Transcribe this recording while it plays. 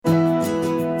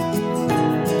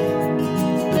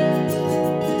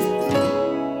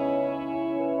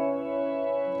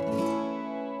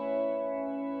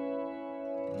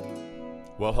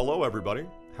Well, hello, everybody.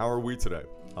 How are we today?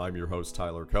 I'm your host,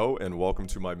 Tyler Coe, and welcome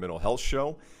to my mental health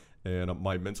show and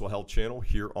my mental health channel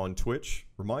here on Twitch.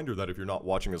 Reminder that if you're not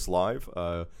watching us live,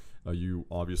 you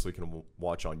obviously can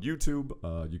watch on YouTube.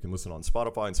 You can listen on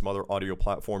Spotify and some other audio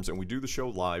platforms, and we do the show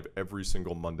live every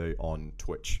single Monday on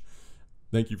Twitch.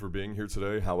 Thank you for being here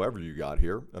today, however you got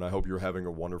here, and I hope you're having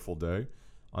a wonderful day.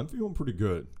 I'm feeling pretty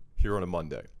good here on a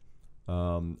Monday.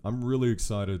 I'm really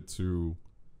excited to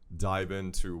dive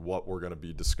into what we're going to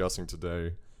be discussing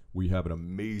today. We have an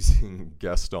amazing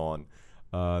guest on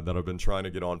that I've been trying to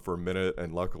get on for a minute,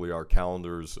 and luckily our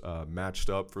calendars matched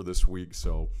up for this week,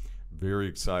 so very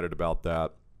excited about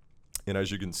that. And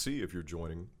as you can see, if you're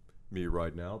joining me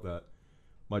right now, that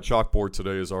my chalkboard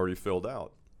today is already filled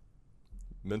out.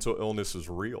 Mental illness is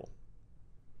real.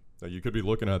 Now you could be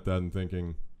looking at that and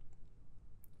thinking,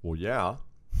 well, yeah,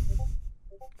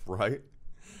 right?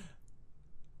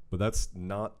 But that's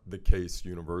not the case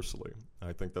universally.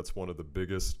 I think that's one of the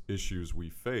biggest issues we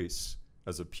face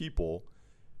as a people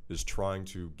is trying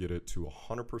to get it to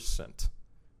 100%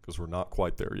 because we're not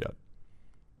quite there yet.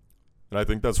 And I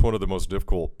think that's one of the most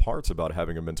difficult parts about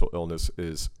having a mental illness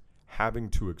is having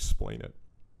to explain it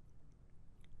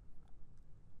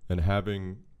and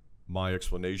having my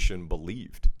explanation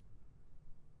believed.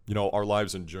 You know, our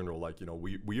lives in general,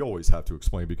 we always have to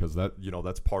explain because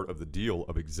that's part of the deal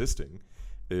of existing.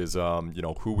 Is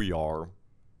who we are,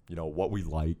 what we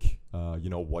like,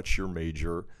 what's your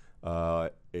major,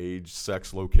 age,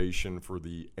 sex, location for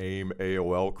the AIM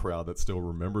AOL crowd that still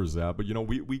remembers that. But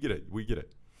we get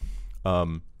it.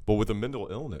 But with a mental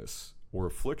illness or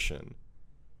affliction,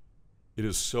 it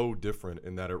is so different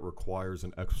in that it requires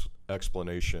an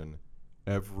explanation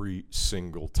every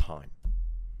single time.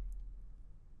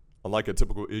 Unlike a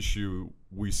typical issue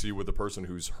we see with a person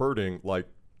who's hurting, like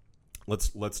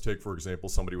let's take, for example,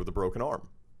 somebody with a broken arm,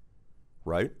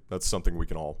 right? That's something we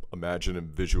can all imagine and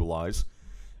visualize.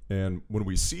 And when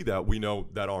we see that, we know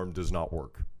that arm does not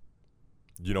work.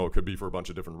 It could be for a bunch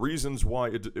of different reasons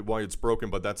why it's broken,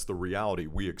 but that's the reality.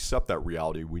 We accept that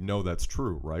reality. We know that's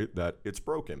true, right? That it's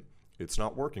broken. It's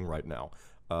not working right now.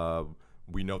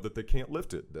 We know that they can't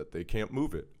lift it, that they can't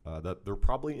move it, that they're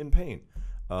probably in pain.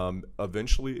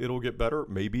 Eventually it'll get better.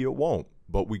 Maybe it won't.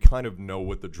 But we kind of know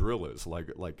what the drill is.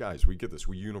 Like guys, we get this.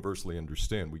 We universally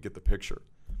understand. We get the picture.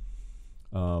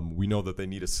 We know that they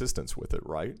need assistance with it,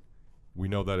 right? We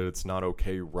know that it's not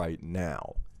okay right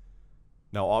now.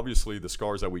 Now, obviously, the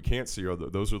scars that we can't see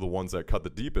those are the ones that cut the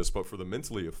deepest. But for the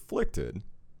mentally afflicted,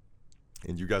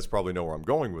 and you guys probably know where I'm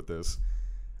going with this,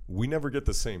 we never get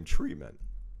the same treatment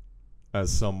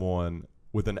as someone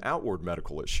with an outward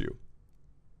medical issue,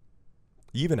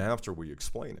 even after we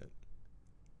explain it.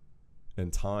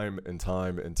 And time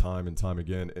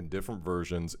again, in different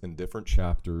versions, in different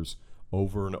chapters,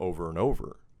 over and over and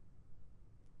over.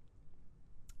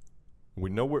 We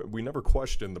never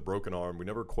question the broken arm. We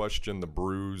never question the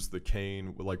bruise, the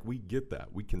cane. We get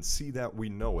that. We can see that. We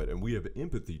know it. And we have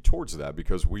empathy towards that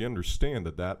because we understand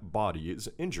that body is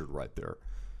injured right there.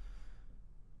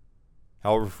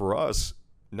 However, for us,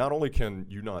 not only can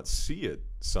you not see it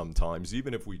sometimes,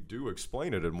 even if we do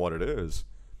explain it and what it is,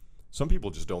 some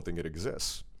people just don't think it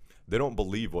exists. They don't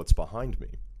believe what's behind me.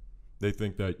 They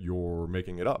think that you're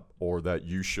making it up or that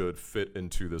you should fit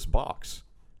into this box.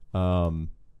 Some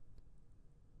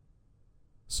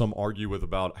argue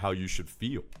about how you should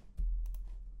feel.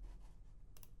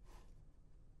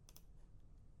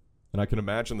 And I can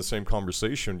imagine the same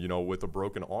conversation, with a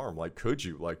broken arm. Could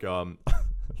you? I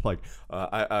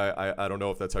don't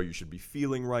know if that's how you should be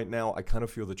feeling right now. I kind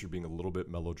of feel that you're being a little bit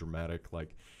melodramatic.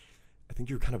 I think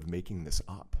you're kind of making this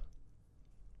up.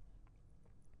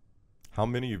 How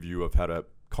many of you have had a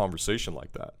conversation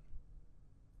like that?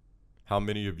 How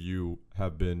many of you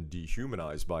have been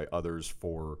dehumanized by others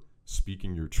for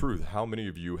speaking your truth? How many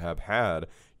of you have had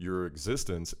your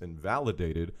existence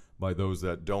invalidated by those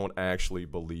that don't actually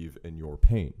believe in your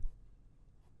pain?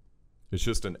 It's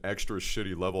just an extra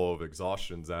shitty level of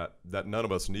exhaustion that none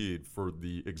of us need for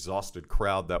the exhausted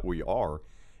crowd that we are.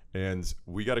 And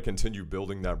we got to continue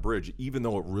building that bridge, even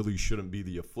though it really shouldn't be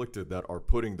the afflicted that are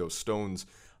putting those stones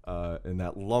and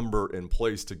that lumber in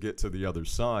place to get to the other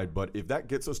side. But if that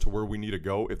gets us to where we need to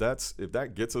go, if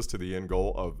that gets us to the end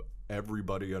goal of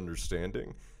everybody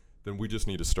understanding, then we just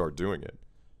need to start doing it.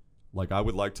 I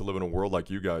would like to live in a world like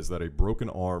you guys, that a broken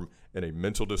arm and a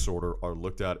mental disorder are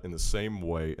looked at in the same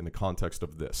way in the context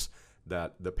of this,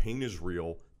 that the pain is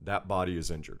real, that body is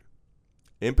injured.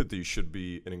 Empathy should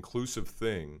be an inclusive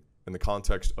thing in the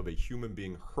context of a human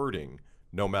being hurting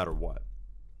no matter what.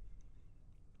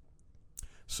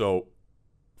 So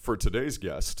for today's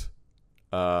guest,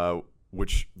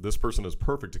 which this person is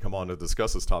perfect to come on to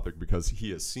discuss this topic because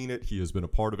he has seen it, he has been a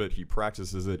part of it, he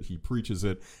practices it, he preaches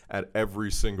it at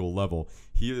every single level.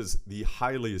 He is the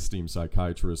highly esteemed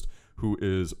psychiatrist who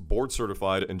is board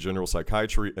certified in general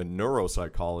psychiatry and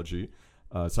neuropsychology,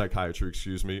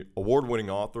 psychiatry, award-winning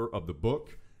author of the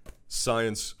book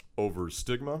Science Over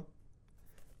Stigma,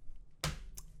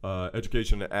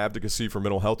 Education and Advocacy for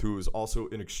Mental Health, who is also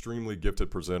an extremely gifted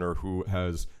presenter who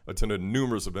has attended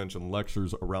numerous events and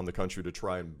lectures around the country to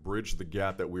try and bridge the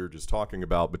gap that we were just talking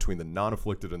about between the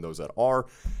non-afflicted and those that are,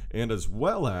 and as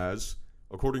well as,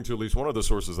 according to at least one of the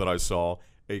sources that I saw,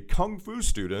 a Kung Fu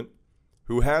student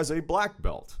who has a black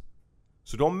belt.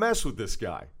 So don't mess with this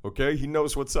guy, okay? He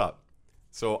knows what's up.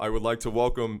 So I would like to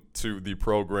welcome to the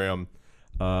program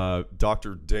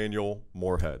Dr. Daniel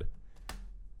Morehead.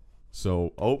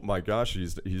 So, oh my gosh,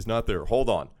 he's not there. Hold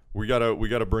on. We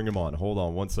gotta bring him on. Hold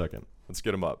on 1 second. Let's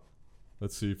get him up.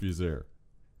 Let's see if he's there.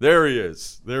 There he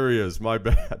is. There he is. My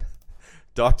bad.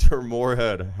 Dr.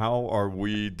 Morehead, how are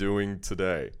we doing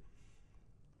today?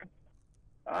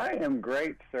 I am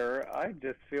great, sir. I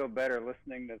just feel better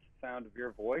listening to the sound of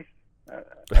your voice.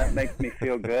 That makes me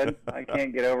feel good. I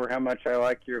can't get over how much I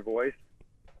like your voice.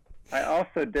 I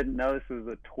also didn't know this was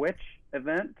a Twitch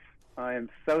event. I am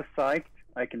so psyched.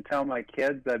 I can tell my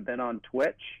kids I've been on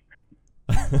Twitch.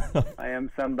 I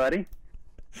am somebody.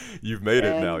 You've made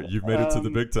it now. You've made it to the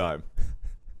big time.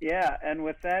 Yeah, and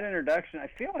with that introduction, I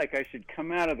feel like I should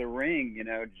come out of the ring,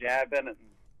 jabbing and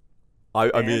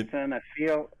dancing.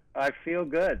 I feel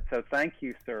good. So thank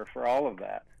you, sir, for all of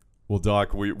that. Well,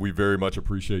 Doc, we very much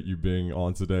appreciate you being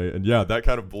on today. And yeah, that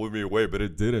kind of blew me away, but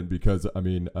it didn't because,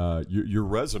 your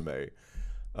resume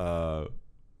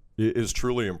is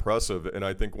truly impressive. And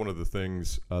I think one of the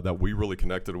things that we really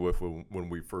connected with when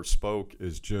we first spoke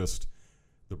is just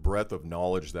the breadth of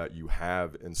knowledge that you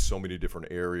have in so many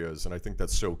different areas. And I think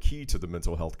that's so key to the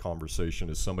mental health conversation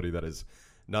is somebody that is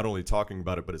not only talking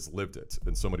about it, but has lived it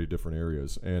in so many different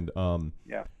areas. And, one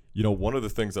of the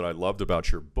things that I loved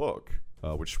about your book,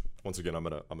 which once again, I'm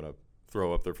gonna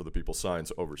throw up there for the people,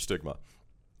 Science Over Stigma,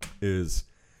 is,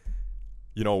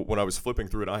 when I was flipping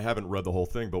through it, I haven't read the whole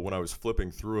thing, but when I was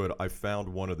flipping through it, I found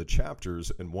one of the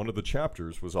chapters, and one of the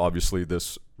chapters was obviously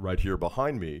this right here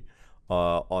behind me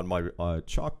on my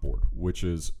chalkboard, which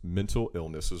is mental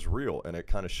illness is real. And it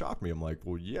kind of shocked me. I'm like,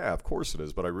 well, yeah, of course it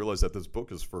is. But I realized that this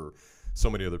book is for so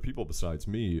many other people besides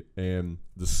me. And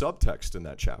the subtext in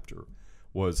that chapter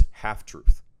was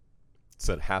half-truth. It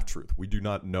said half-truth. We do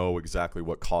not know exactly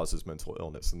what causes mental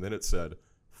illness. And then it said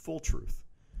full truth.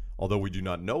 Although we do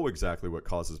not know exactly what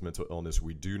causes mental illness,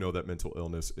 we do know that mental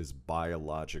illness is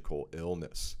biological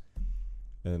illness.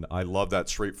 And I love that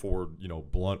straightforward,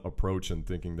 blunt approach and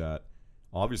thinking that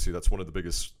obviously that's one of the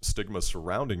biggest stigmas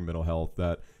surrounding mental health,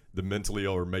 that the mentally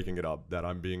ill are making it up, that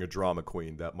I'm being a drama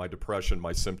queen, that my depression,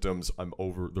 my symptoms,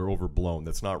 they're overblown.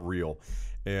 That's not real.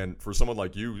 And for someone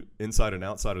like you, inside and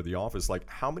outside of the office, like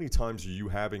how many times are you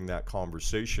having that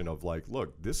conversation of like,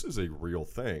 look, this is a real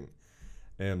thing?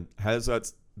 And has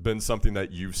that been something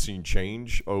that you've seen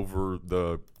change over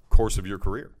the course of your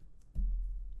career?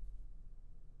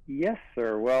 Yes,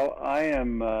 sir. Well, I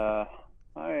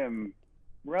am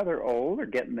rather old, or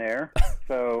getting there.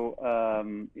 So,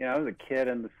 I was a kid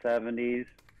in the 70s,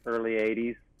 early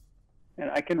 80s,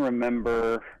 and I can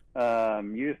remember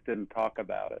you just didn't talk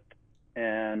about it.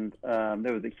 And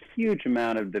there was a huge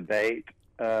amount of debate,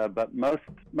 but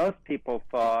most people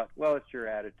thought, well, it's your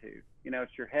attitude.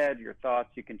 It's your head, your thoughts,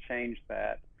 you can change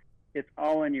that. It's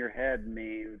all in your head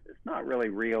means it's not really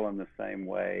real in the same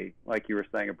way. Like you were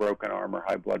saying, a broken arm or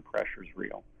high blood pressure is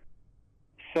real.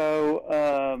 So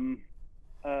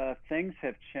things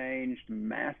have changed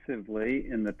massively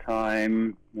in the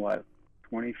time,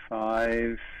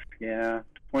 25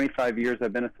 years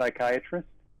I've been a psychiatrist.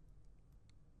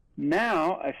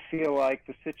 Now I feel like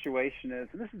the situation is,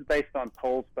 and this is based on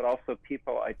polls, but also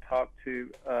people I talk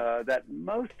to, that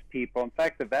most people, in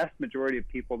fact, the vast majority of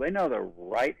people, they know the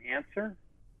right answer.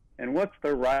 And what's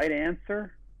the right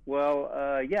answer? Well,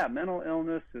 mental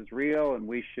illness is real, and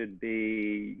we should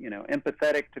be,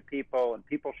 empathetic to people, and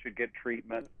people should get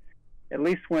treatment. At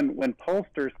least when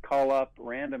pollsters call up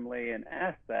randomly and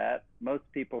ask that, most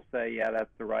people say, yeah,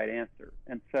 that's the right answer.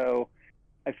 And so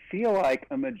I feel like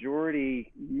a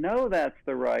majority know that's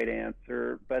the right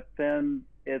answer, but then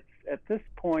it's, at this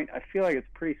point, I feel like it's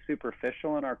pretty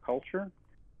superficial in our culture.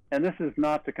 And this is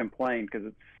not to complain because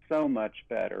it's so much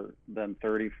better than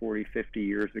 30, 40, 50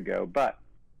 years ago. But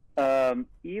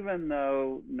even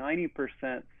though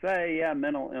 90% say, yeah,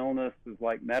 mental illness is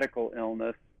like medical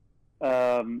illness,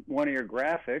 one of your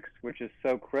graphics, which is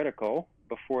so critical,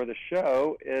 before the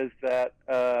show is that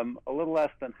a little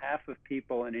less than half of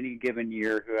people in any given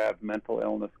year who have mental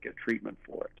illness get treatment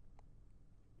for it.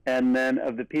 And then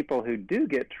of the people who do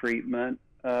get treatment,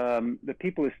 the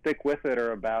people who stick with it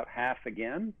are about half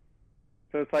again.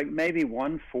 So it's like maybe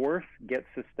 1/4 get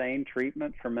sustained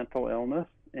treatment for mental illness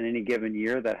in any given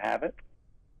year that have it.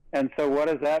 And so what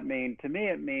does that mean? To me,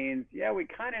 it means, yeah, we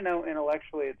kind of know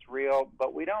intellectually it's real,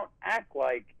 but we don't act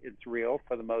like it's real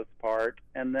for the most part.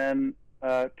 And then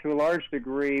to a large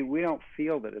degree, we don't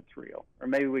feel that it's real, or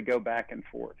maybe we go back and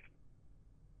forth.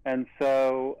 And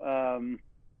so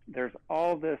there's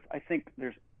all this, I think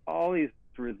there's all these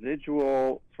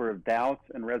residual sort of doubts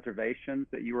and reservations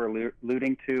that you were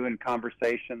alluding to in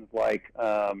conversations like,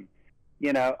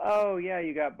 oh yeah,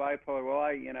 you got bipolar. Well,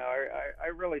 I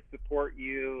really support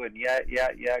you, and yeah,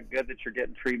 good that you're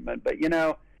getting treatment. But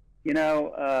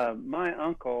my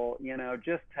uncle,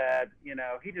 just had,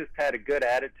 he just had a good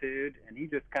attitude, and he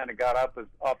just kind of got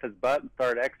off his butt and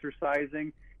started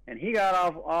exercising, and he got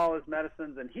off all his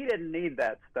medicines, and he didn't need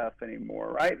that stuff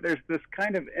anymore, right? There's this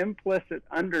kind of implicit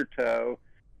undertow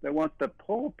that wants to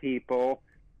pull people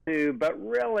to, but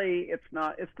really it's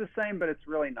not. It's the same, but it's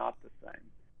really not the same,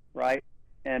 right?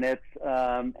 And it's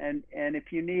and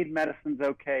if you need medicine's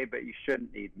okay, but you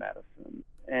shouldn't need medicine.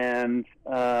 And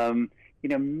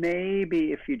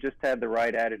maybe if you just had the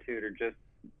right attitude or just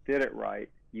did it right,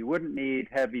 you wouldn't need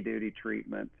heavy duty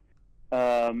treatment.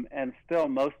 And still,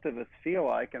 most of us feel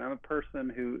like, and I'm a person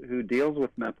who deals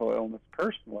with mental illness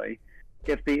personally,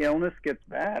 if the illness gets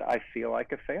bad, I feel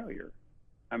like a failure.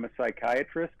 I'm a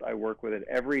psychiatrist. I work with it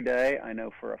every day. I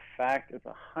know for a fact it's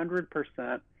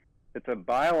 100%. It's a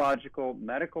biological,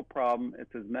 medical problem.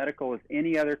 It's as medical as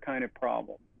any other kind of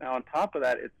problem. Now, on top of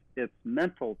that, it's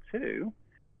mental too.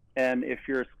 And if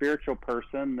you're a spiritual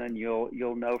person, then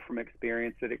you'll know from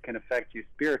experience that it can affect you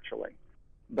spiritually.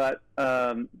 But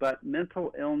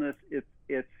mental illness,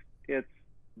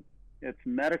 it's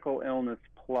medical illness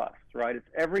plus, right? It's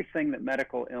everything that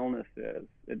medical illness is.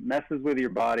 It messes with your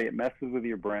body. It messes with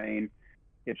your brain.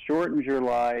 It shortens your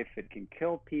life. It can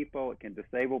kill people. It can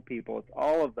disable people. It's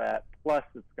all of that. Plus,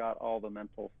 it's got all the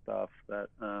mental stuff that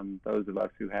those of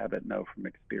us who have it know from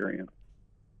experience.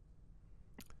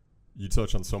 You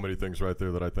touch on so many things right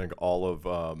there that I think all of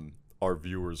our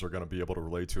viewers are going to be able to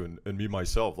relate to. And me,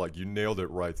 myself, like you nailed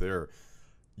it right there.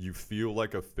 You feel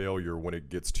like a failure when it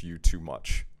gets to you too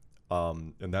much.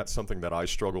 And that's something that I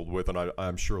struggled with. And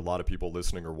I'm sure a lot of people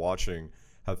listening or watching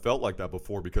have felt like that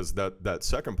before, because that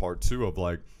second part too of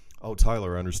like, oh,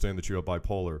 Tyler, I understand that you have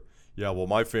bipolar. Yeah, well,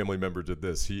 my family member did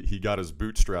this. He got his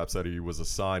bootstraps that he was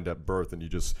assigned at birth, and you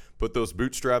just put those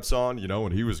bootstraps on,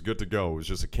 and he was good to go. It was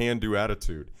just a can-do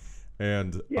attitude.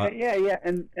 And yeah.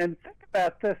 And think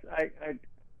about this.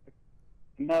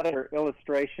 Another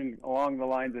illustration along the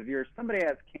lines of yours. Somebody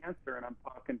has cancer, and I'm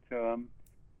talking to them,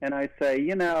 and I say,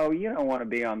 you don't want to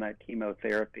be on that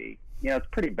chemotherapy. It's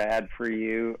pretty bad for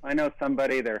you. I know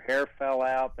somebody, their hair fell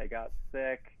out, they got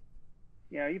sick.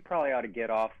 You probably ought to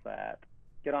get off that.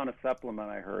 Get on a supplement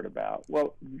I heard about.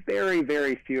 Well, very,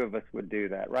 very few of us would do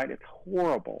that, right? It's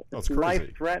horrible. It's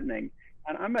life-threatening.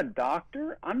 And I'm a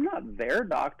doctor. I'm not their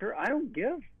doctor. I don't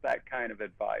give that kind of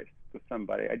advice to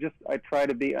somebody. I try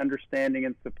to be understanding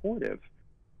and supportive.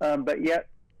 But yet,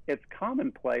 it's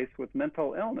commonplace with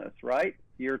mental illness, right?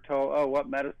 You're told, oh, what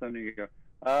medicine do you go?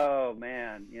 Oh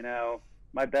man,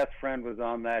 my best friend was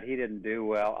on that. He didn't do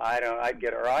well. I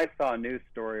saw a news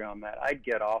story on that. I'd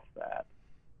get off that.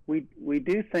 We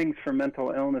do things for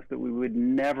mental illness that we would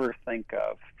never think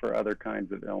of for other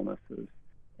kinds of illnesses,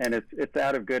 and it's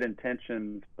out of good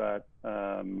intentions, but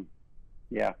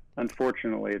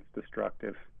unfortunately, it's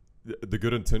destructive. The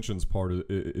good intentions part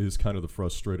is kind of the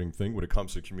frustrating thing when it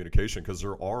comes to communication, because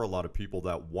there are a lot of people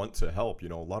that want to help. A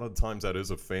lot of times that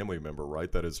is a family member,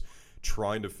 right? That is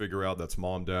trying to figure out, that's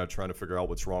mom, dad, trying to figure out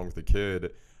what's wrong with the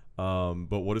kid.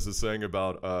 But what is it saying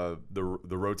about the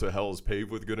road to hell is paved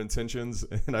with good intentions?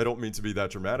 And I don't mean to be that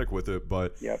dramatic with it,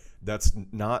 but that's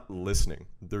not listening.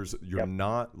 You're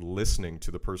not listening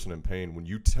to the person in pain when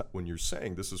you're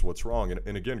saying this is what's wrong.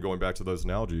 And again, going back to those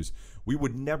analogies, we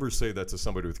would never say that to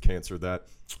somebody with cancer, that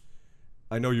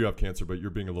I know you have cancer, but you're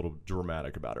being a little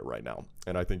dramatic about it right now.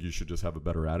 And I think you should just have a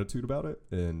better attitude about it.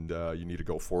 And you need to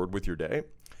go forward with your day.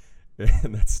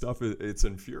 And that stuff, it's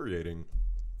infuriating.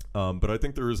 But I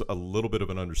think there is a little bit of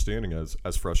an understanding,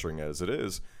 as frustrating as it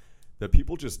is, that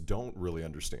people just don't really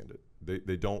understand it.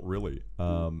 They don't really.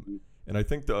 And I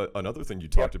think another thing you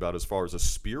talked about as far as a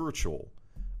spiritual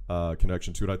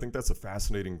connection to it, I think that's a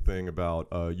fascinating thing about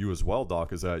you as well,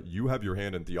 Doc, is that you have your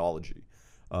hand in theology.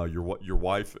 Your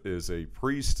wife is a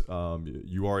priest.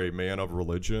 You are a man of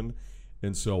religion.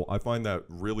 And so I find that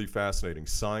really fascinating.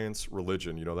 Science,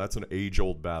 religion, that's an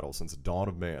age-old battle since the dawn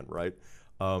of man, right?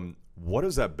 What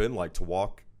has that been like to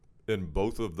walk in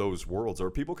both of those worlds? Are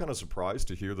people kind of surprised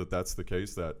to hear that that's the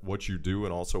case, that what you do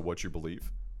and also what you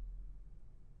believe?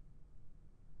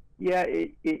 Yeah,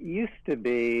 it used to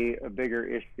be a bigger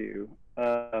issue.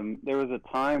 There was a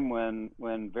time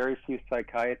when very few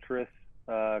psychiatrists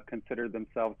considered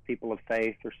themselves people of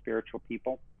faith or spiritual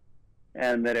people,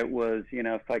 and that it was,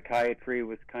 psychiatry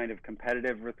was kind of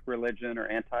competitive with religion or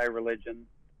anti-religion.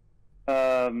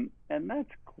 And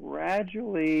that's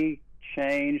gradually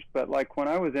changed. But like when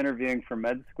I was interviewing for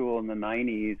med school in the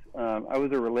 90s, I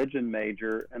was a religion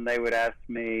major, and they would ask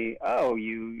me, "Oh, do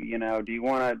you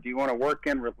want to work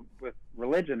with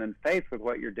religion and faith with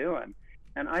what you're doing?"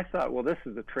 And I thought, well, this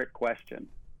is a trick question,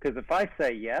 because if I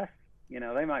say yes,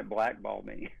 they might blackball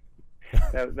me.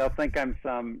 They'll think I'm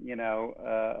some,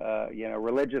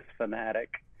 religious fanatic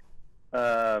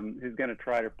who's going to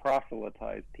try to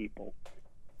proselytize people.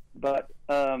 But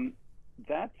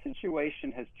that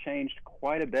situation has changed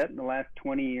quite a bit in the last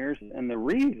 20 years, and the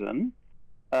reason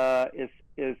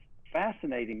is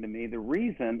fascinating to me. The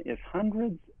reason is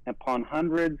hundreds upon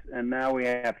hundreds, and now we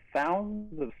have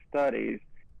thousands of studies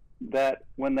that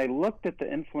when they looked at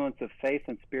the influence of faith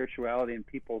and spirituality in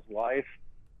people's life,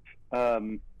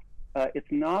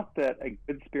 it's not that a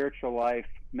good spiritual life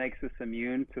makes us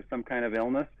immune to some kind of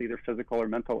illness, either physical or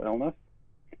mental illness,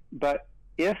 but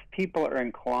if people are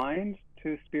inclined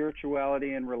to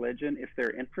spirituality and religion, if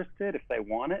they're interested, if they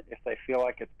want it, if they feel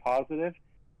like it's positive,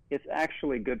 it's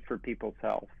actually good for people's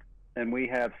health. And we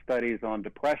have studies on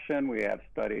depression, we have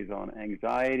studies on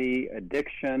anxiety,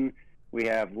 addiction, we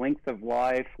have length of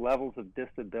life, levels of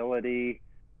disability,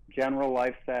 general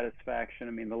life satisfaction.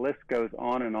 I mean, the list goes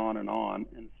on and on and on.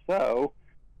 And so,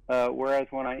 whereas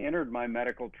when I entered my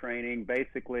medical training,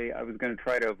 basically I was going to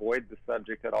try to avoid the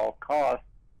subject at all costs,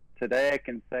 today I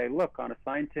can say, look, on a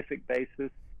scientific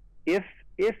basis, if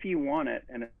you want it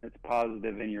and it's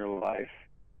positive in your life,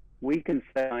 we can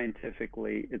say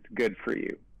scientifically it's good for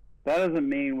you. That doesn't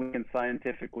mean we can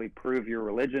scientifically prove your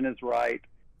religion is right.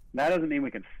 That doesn't mean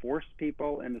we can force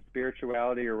people into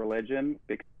spirituality or religion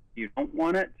because you don't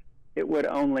want it. It would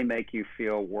only make you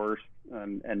feel worse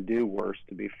and do worse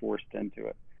to be forced into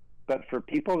it. But for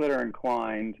people that are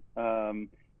inclined,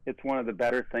 it's one of the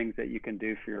better things that you can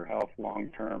do for your health long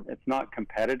term. It's not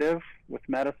competitive with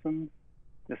medicine.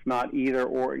 It's not either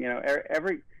or.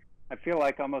 I feel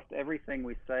like almost everything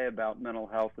we say about mental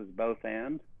health is both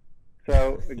and.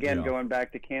 So again, Yeah. Going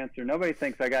back to cancer, nobody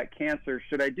thinks I got cancer.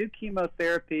 Should I do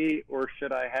chemotherapy or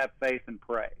should I have faith and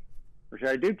pray? Or should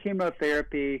I do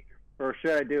chemotherapy or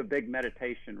should I do a big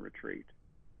meditation retreat?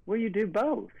 Well, you do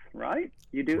both, right?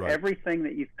 You do Right. everything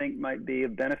that you think might be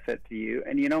of benefit to you,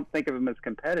 and you don't think of them as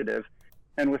competitive.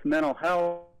 And with mental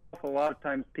health, a lot of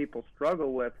times people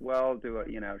struggle with, well,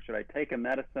 should I take a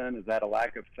medicine? Is that a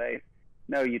lack of faith?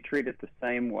 No, you treat it the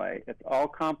same way. It's all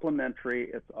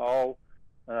complementary. It's all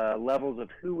levels of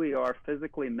who we are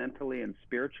physically, mentally, and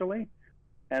spiritually.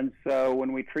 And so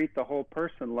when we treat the whole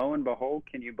person, lo and behold,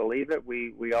 can you believe it?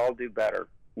 We all do better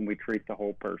when we treat the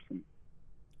whole person.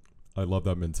 I love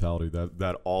that mentality,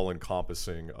 that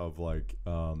all-encompassing of like,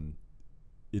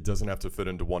 it doesn't have to fit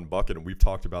into one bucket. And we've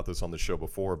talked about this on the show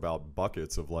before about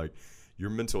buckets of like, your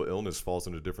mental illness falls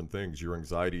into different things. Your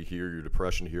anxiety here, your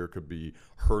depression here could be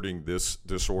hurting this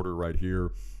disorder right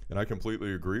here. And I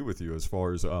completely agree with you as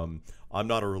far as I'm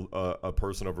not a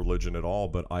person of religion at all,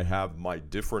 but I have my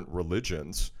different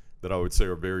religions that I would say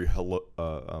are very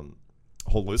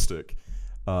holistic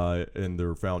in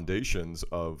their foundations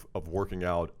of working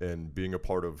out and being a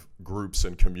part of groups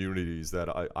and communities that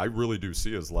I really do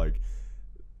see as like,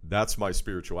 that's my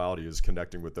spirituality, is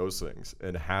connecting with those things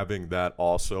and having that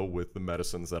also with the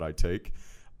medicines that I take,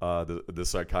 the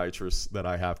psychiatrists that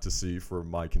I have to see for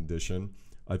my condition.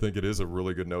 I think it is a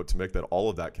really good note to make that all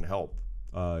of that can help.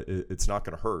 It's not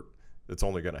going to hurt. It's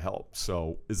only going to help.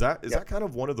 So is that kind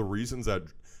of one of the reasons that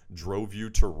drove you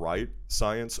to write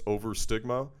Science Over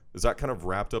Stigma? Is that kind of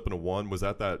wrapped up into one? Was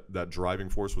that driving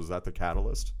force? Was that the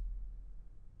catalyst?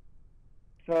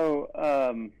 So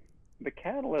the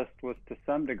catalyst was to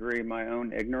some degree my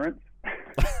own ignorance,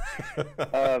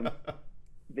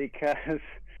 because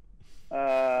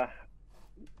I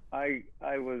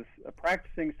was a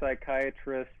practicing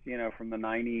psychiatrist, from the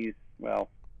 90s,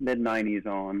 mid-90s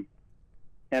on.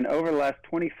 And over the last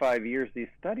 25 years, these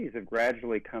studies have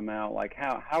gradually come out, like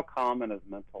how common is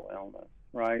mental illness,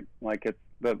 right? Like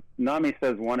the NAMI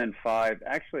says 1 in 5.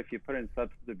 Actually, if you put in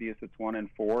substance abuse, it's 1 in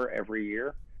 4 every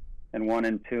year and 1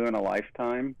 in 2 in a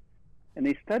lifetime. And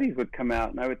these studies would come out,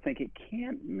 and I would think, it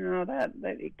can't, no, that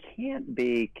it can't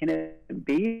be. Can it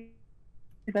be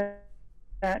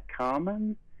that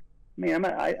common? I mean,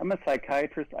 I'm a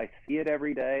psychiatrist. I see it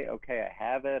every day. Okay, I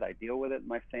have it. I deal with it in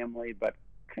my family, but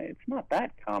okay, it's not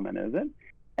that common, is it?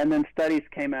 And then studies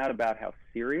came out about how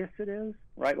serious it is,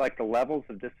 right? Like the levels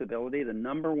of disability. The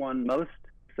number one most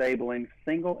disabling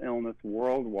single illness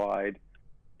worldwide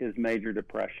is major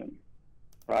depression,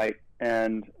 right?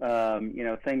 And,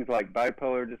 things like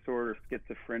bipolar disorder,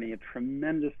 schizophrenia,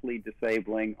 tremendously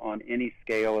disabling on any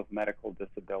scale of medical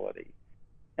disability.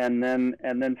 And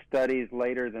then studies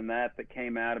later than that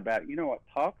came out about,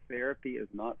 talk therapy is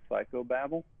not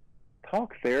psychobabble.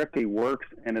 Talk therapy works,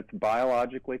 and it's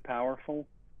biologically powerful.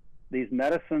 These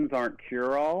medicines aren't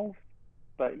cure-alls,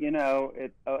 but,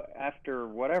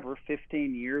 after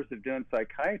 15 years of doing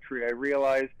psychiatry, I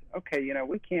realized, okay,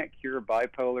 we can't cure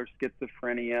bipolar,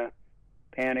 schizophrenia,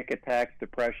 panic attacks,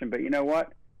 depression, but you know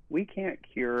what? We can't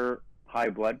cure high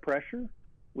blood pressure.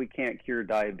 We can't cure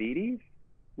diabetes.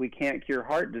 We can't cure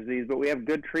heart disease, but we have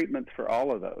good treatments for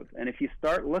all of those. And if you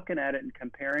start looking at it and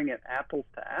comparing it apples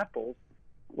to apples,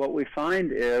 what we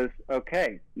find is,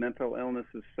 okay, mental illness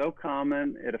is so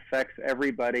common, it affects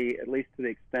everybody, at least to the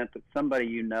extent that somebody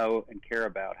you know and care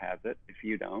about has it, if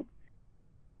you don't.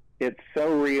 It's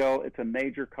so real. It's a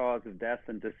major cause of death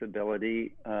and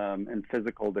disability and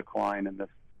physical decline in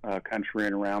this country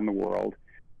and around the world.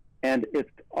 And it's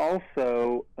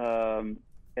also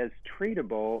as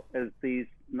treatable as these,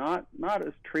 not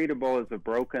as treatable as a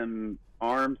broken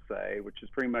arm, say, which is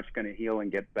pretty much going to heal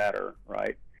and get better,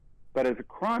 right? But as a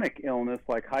chronic illness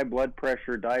like high blood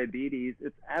pressure, diabetes,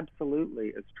 it's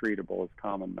absolutely as treatable as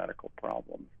common medical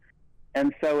problems.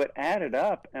 And so it added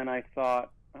up, and I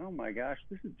thought, oh my gosh,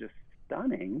 this is just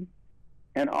stunning.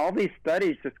 And all these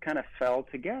studies just kind of fell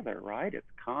together, right? It's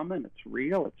common, it's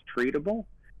real, it's treatable.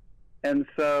 And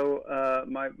so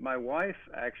my wife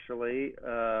actually,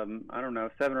 7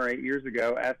 or 8 years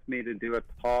ago, asked me to do a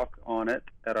talk on it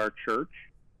at our church.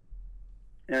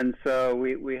 And so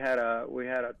we had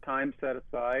a time set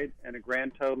aside, and a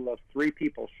grand total of 3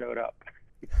 people showed up.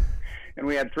 And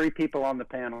we had 3 people on the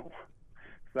panel.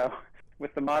 So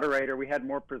with the moderator, we had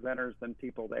more presenters than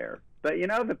people there. But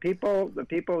the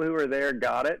people who were there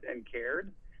got it and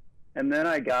cared. And then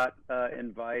I got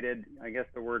invited. I guess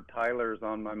the word Tyler's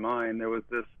on my mind. There was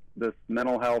this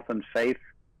mental health and faith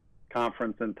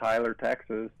conference in Tyler,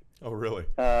 Texas. Oh, really?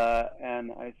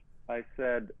 And I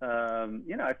said,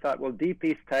 I thought, well, Deep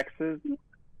East Texas,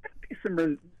 could be some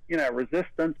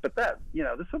resistance, but that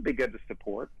this would be good to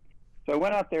support. So I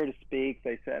went out there to speak.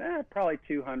 They said, probably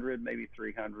 200, maybe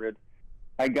 300.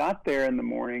 I got there in the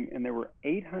morning, and there were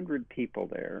 800 people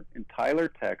there in Tyler,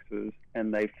 Texas,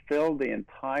 and they filled the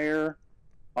entire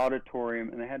auditorium,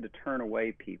 and they had to turn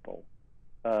away people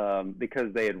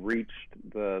because they had reached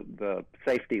the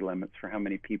safety limits for how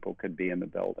many people could be in the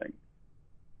building.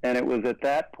 And it was at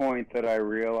that point that I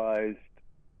realized,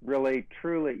 really,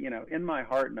 truly, in my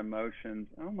heart and emotions,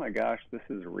 oh my gosh, this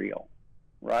is real,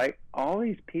 right? All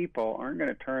these people aren't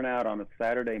going to turn out on a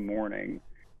Saturday morning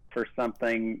for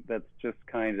something that's just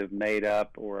kind of made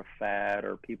up or a fad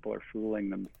or people are fooling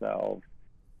themselves.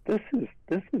 This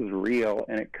is real,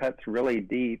 and it cuts really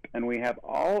deep. And we have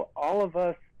all of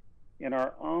us in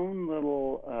our own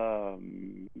little,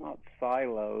 not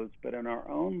silos, but in our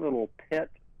own little pit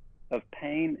of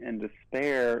pain and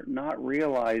despair, not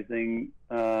realizing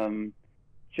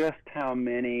just how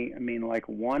many, like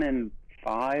 1 in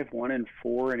 5, 1 in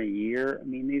 4 in a year.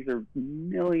 These are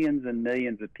millions and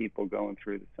millions of people going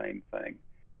through the same thing,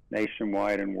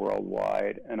 nationwide and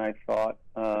worldwide. And I thought,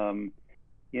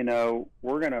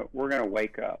 we're gonna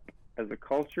wake up as a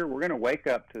culture. We're gonna wake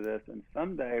up to this, and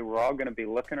someday we're all gonna be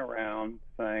looking around,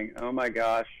 saying, "Oh my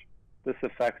gosh, this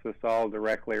affects us all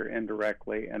directly or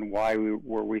indirectly, and why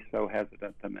were we so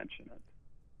hesitant to mention it?"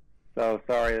 So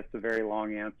sorry, it's a very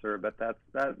long answer, but that's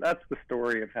the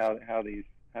story of how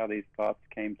these thoughts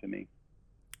came to me.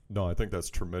 No, I think that's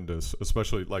tremendous,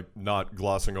 especially not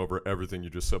glossing over everything you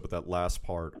just said, but that last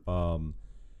part.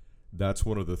 That's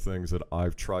one of the things that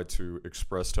I've tried to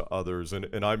express to others,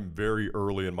 and I'm very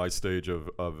early in my stage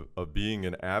of being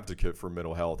an advocate for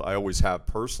mental health. I always have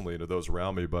personally to those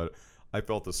around me, but I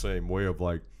felt the same way of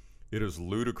it is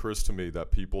ludicrous to me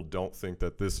that people don't think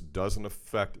that this doesn't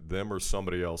affect them or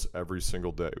somebody else every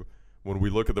single day. When we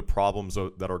look at the problems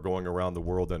that are going around the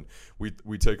world, and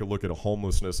we take a look at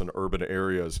homelessness in urban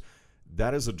areas,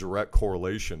 that is a direct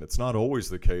correlation. It's not always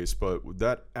the case, but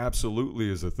that absolutely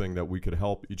is a thing that we could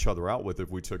help each other out with if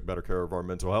we took better care of our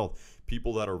mental health.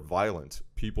 People that are violent,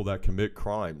 people that commit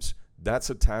crimes, that's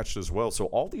attached as well. So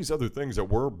all these other things that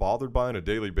we're bothered by on a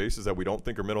daily basis that we don't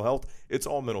think are mental health, it's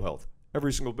all mental health.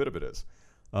 Every single bit of it is.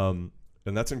 And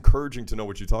that's encouraging to know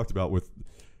what you talked about with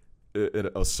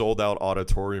a sold-out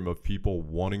auditorium of people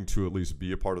wanting to at least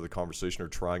be a part of the conversation or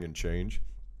trying and change.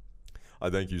 I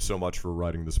thank you so much for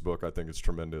writing this book. I think it's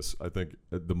tremendous. I think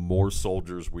the more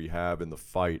soldiers we have in the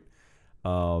fight,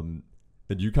 and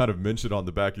you kind of mentioned on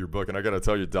the back of your book, and I got to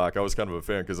tell you, Doc, I was kind of a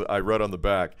fan because I read on the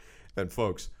back, and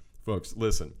folks,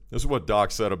 listen, this is what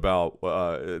Doc said about,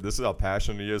 this is how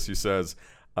passionate he is. He says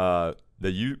that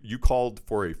you called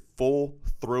for a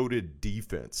full-throated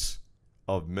defense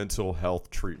of mental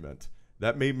health treatment.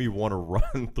 That made me want to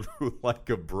run through like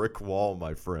a brick wall,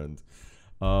 my friend.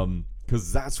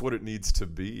 Because that's what it needs to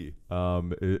be,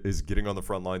 is getting on the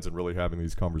front lines and really having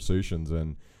these conversations.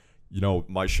 And, you know,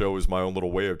 my show is my own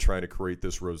little way of trying to create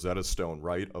this Rosetta Stone,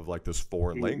 right, of like this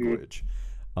foreign language.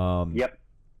 Yep.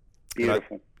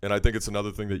 Beautiful. And I think it's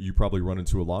another thing that you probably run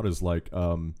into a lot is like,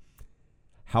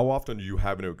 how often are you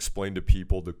having to explain to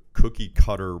people the cookie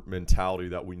cutter mentality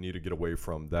that we need to get away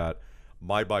from, that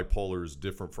my bipolar is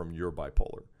different from your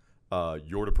bipolar?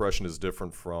 Your depression is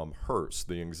different from hers.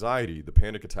 The anxiety, the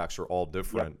panic attacks are all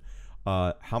different.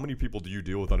 Yep. How many people do you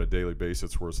deal with on a daily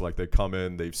basis where it's like they come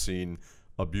in, they've seen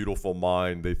a beautiful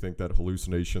mind, they think that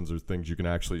hallucinations are things you can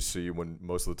actually see when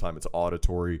most of the time it's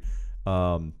auditory?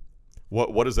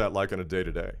 What is that like on a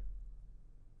day-to-day?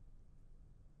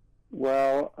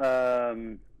 Well,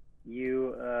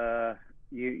 you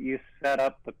set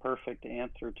up the perfect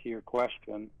answer to your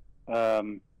question,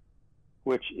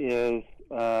 which is,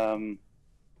 and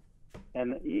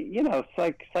you know,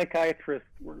 psychiatrists,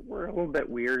 we're a little bit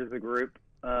weird as a group,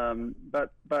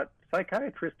 but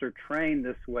psychiatrists are trained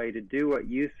this way to do what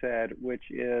you said, which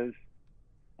is,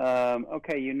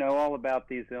 okay, you know all about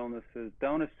these illnesses.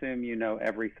 Don't assume you know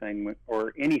everything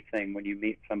or anything when you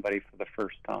meet somebody for the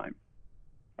first time.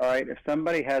 All right, if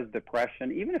somebody has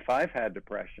depression, even if I've had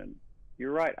depression,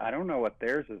 you're right, I don't know what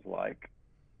theirs is like.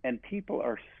 And people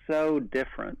are so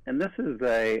different. And this is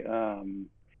a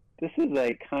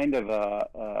kind of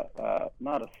a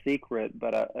not a secret,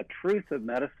 but a truth of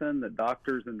medicine that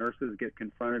doctors and nurses get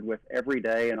confronted with every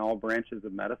day in all branches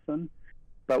of medicine.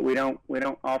 But we don't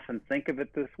often think of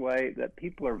it this way, that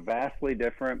people are vastly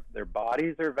different. Their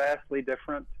bodies are vastly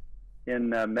different. In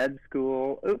med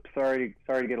school, sorry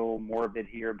to get a little morbid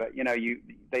here, but you know,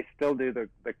 they still do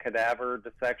the cadaver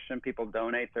dissection. People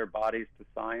donate their bodies to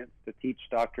science to teach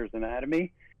doctors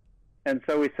anatomy. And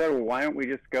so we said, well, why don't we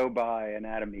just go buy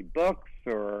anatomy books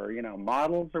or, you know,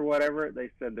 models or whatever?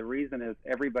 They said the reason is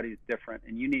everybody's different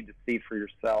and you need to see for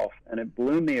yourself. And it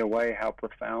blew me away how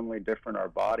profoundly different our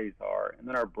bodies are. And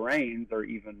then our brains are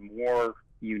even more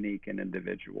unique and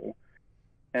individual.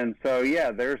 And so,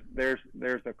 yeah, there's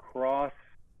a cross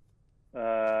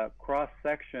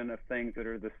section of things that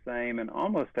are the same in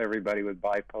almost everybody with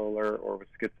bipolar or with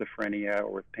schizophrenia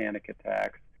or with panic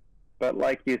attacks. But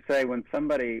like you say, when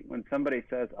somebody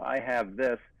says, I have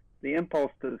this, the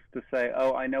impulse is to say,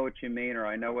 oh, I know what you mean, or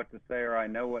I know what to say, or I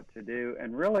know what to do.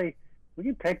 And really, we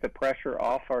can take the pressure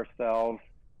off ourselves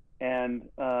and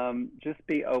just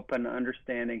be open to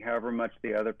understanding however much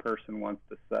the other person wants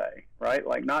to say, right?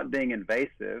 Like not being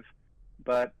invasive,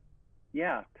 but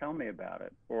yeah, tell me about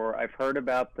it. Or I've heard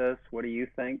about this. What do you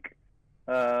think?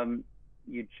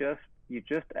 You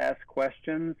just ask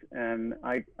questions, and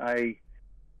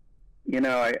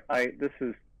this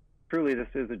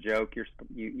is a joke.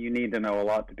 You need to know a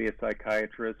lot to be a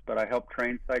psychiatrist, but I help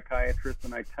train psychiatrists,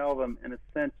 and I tell them, in a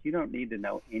sense, you don't need to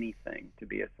know anything to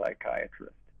be a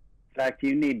psychiatrist. In fact,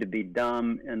 you need to be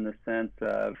dumb in the sense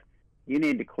of you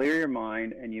need to clear your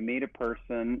mind and you meet a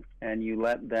person and you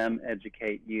let them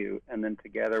educate you, and then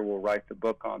together we'll write the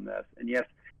book on this. And yes,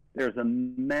 there's a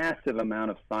massive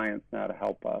amount of science now to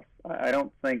help us. I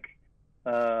don't think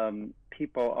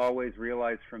people always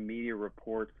realize from media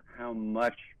reports how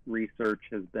much research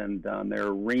has been done. There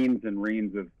are reams and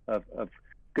reams of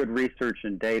good research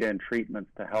and data and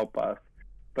treatments to help us.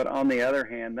 But on the other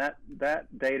hand,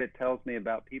 that data tells me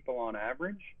about people on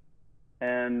average,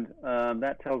 and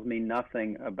that tells me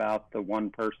nothing about the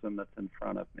one person that's in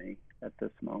front of me at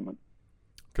this moment.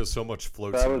 Because so much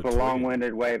floats. So that was a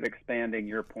long-winded way of expanding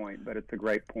your point, but it's a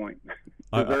great point.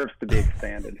 It deserves to be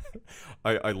expanded.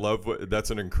 I love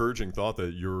that's an encouraging thought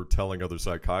that you're telling other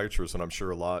psychiatrists, and I'm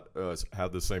sure a lot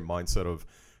have the same mindset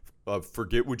of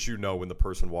forget what you know when the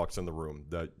person walks in the room.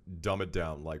 That dumb it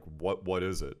down. Like what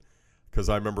is it? Because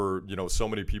I remember, you know, so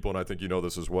many people, and I think you know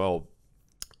this as well,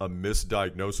 a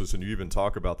misdiagnosis, and you even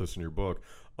talk about this in your book,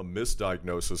 a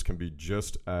misdiagnosis can be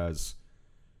just as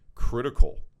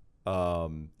critical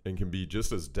and can be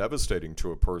just as devastating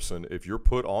to a person if you're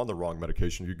put on the wrong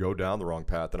medication, you go down the wrong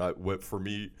path. And for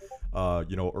me,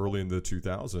 early in the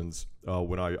 2000s,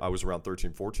 when I was around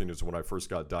 13, 14 is when I first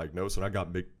got diagnosed, and I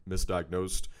got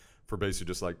misdiagnosed for basically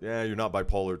just like, yeah, you're not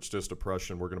bipolar, it's just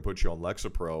depression, we're going to put you on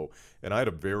Lexapro. And I had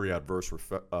a very adverse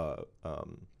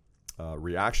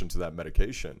reaction to that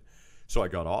medication. So I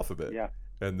got off of it. Yeah.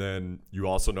 And then you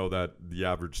also know that the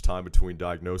average time between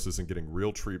diagnosis and getting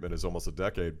real treatment is almost a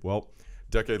decade. Well,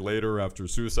 decade later, after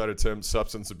suicide attempts,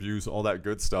 substance abuse, all that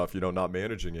good stuff, not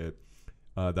managing it,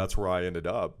 that's where I ended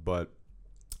up. But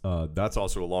that's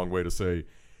also a long way to say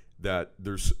that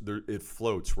it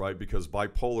floats, right? Because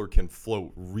bipolar can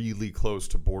float really close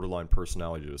to borderline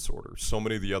personality disorder. So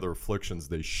many of the other afflictions,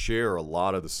 they share a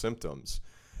lot of the symptoms,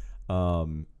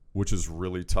 which is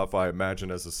really tough, I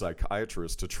imagine, as a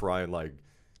psychiatrist to try and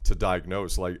to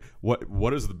diagnose.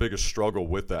 What is the biggest struggle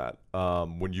with that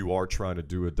when you are trying to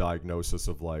do a diagnosis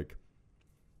of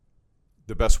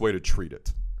the best way to treat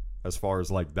it, as far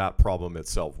as that problem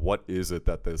itself? What is it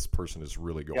that this person is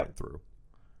really going through?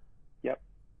 Yep.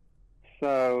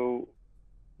 So,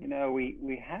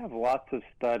 we have lots of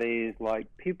studies, like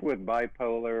people with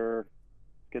bipolar,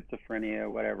 schizophrenia,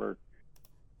 whatever,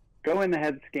 go in the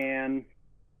head scan,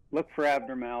 look for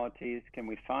abnormalities. Can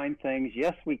we find things?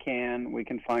 Yes, we can. We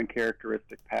can find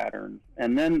characteristic patterns.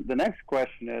 And then the next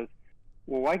question is,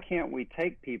 well, why can't we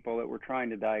take people that we're trying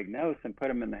to diagnose and put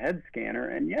them in the head scanner?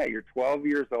 And yeah, you're 12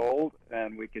 years old,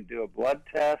 and we could do a blood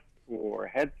test or a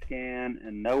head scan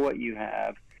and know what you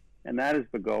have. And that is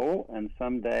the goal. And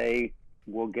someday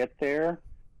we'll get there.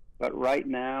 But right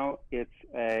now, it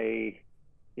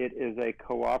is a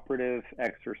cooperative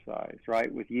exercise,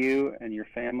 right, with you and your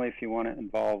family if you want to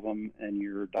involve them, and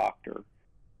your doctor.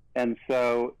 And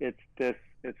so it's this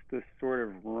sort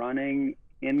of running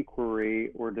inquiry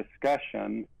or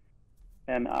discussion.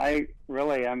 And I'm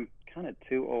kind of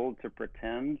too old to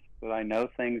pretend that I know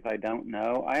things I don't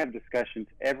know. I have discussions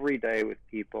every day with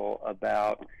people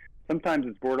about, sometimes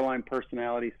it's borderline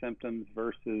personality symptoms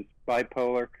versus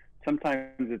bipolar. Sometimes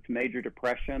it's major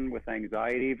depression with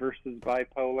anxiety versus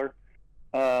bipolar.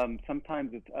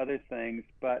 Sometimes it's other things,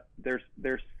 but there's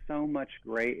so much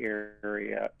gray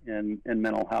area in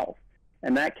mental health.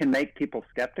 And that can make people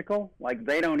skeptical, like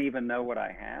they don't even know what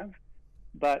I have.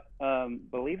 But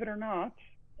believe it or not,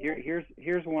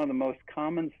 here's one of the most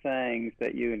common sayings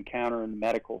that you encounter in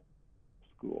medical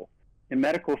school. In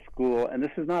medical school, and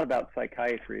this is not about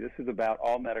psychiatry, this is about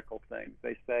all medical things,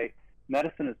 they say,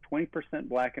 medicine is 20%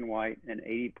 black and white and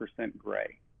 80%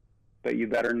 gray, but you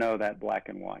better know that black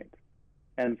and white.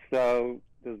 And so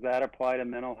does that apply to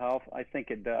mental health? I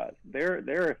think it does. There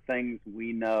are things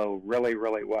we know really,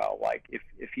 really well. Like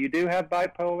if you do have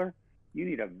bipolar, you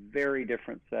need a very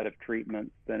different set of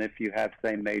treatments than if you have,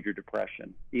 say, major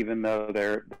depression, even though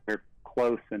they're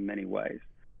close in many ways.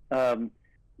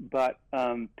 But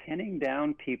pinning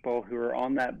down people who are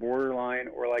on that borderline,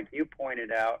 or like you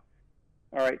pointed out,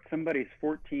 all right, somebody's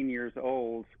 14 years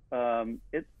old,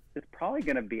 it's probably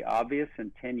going to be obvious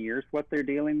in 10 years what they're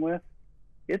dealing with.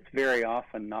 It's very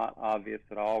often not obvious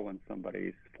at all when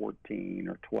somebody's 14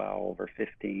 or 12 or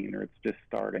 15, or it's just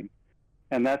starting.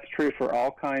 And that's true for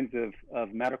all kinds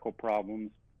of medical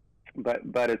problems, but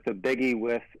it's a biggie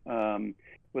with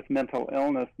mental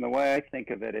illness. And the way I think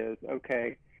of it is,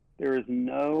 okay, there is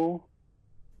no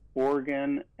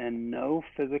organ and no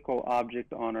physical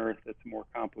object on earth that's more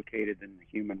complicated than the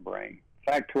human brain.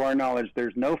 In fact, to our knowledge,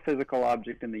 there's no physical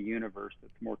object in the universe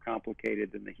that's more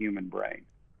complicated than the human brain.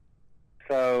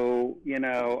 So,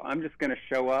 I'm just going to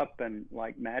show up and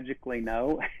magically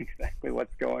know exactly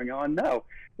what's going on. No.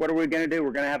 What are we going to do?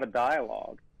 We're going to have a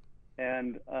dialogue.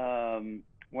 And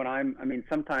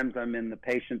sometimes I'm in the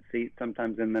patient seat,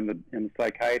 sometimes in the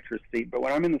psychiatrist seat. But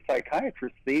when I'm in the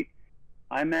psychiatrist seat,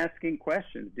 I'm asking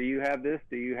questions. Do you have this?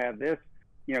 Do you have this?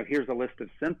 Here's a list of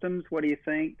symptoms. What do you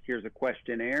think? Here's a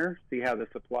questionnaire. See how this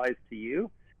applies to you.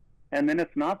 And then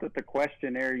it's not that the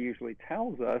questionnaire usually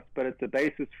tells us, but it's a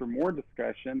basis for more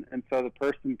discussion. And so the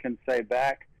person can say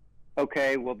back,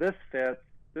 okay, well, this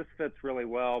fits really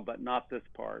well, but not this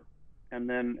part. And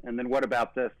then what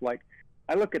about this? Like,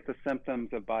 I look at the symptoms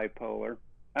of bipolar.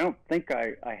 I don't think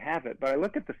I have it, but I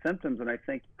look at the symptoms and I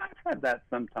think, I've had that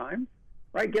sometimes.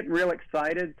 Right, getting real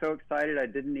excited, so excited I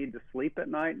didn't need to sleep at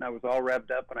night, and I was all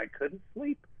revved up and I couldn't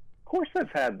sleep. Of course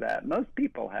I've had that. Most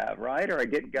people have, right? Or I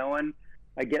get going,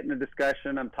 I get in a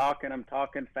discussion, I'm talking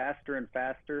faster and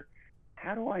faster.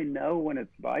 How do I know when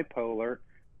it's bipolar?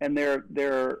 And there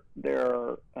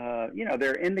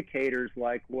are indicators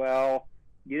like, well,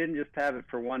 you didn't just have it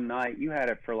for one night. You had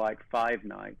it for like 5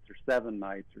 nights or 7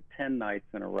 nights or 10 nights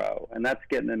in a row. And that's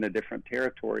getting into different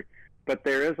territory. But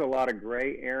there is a lot of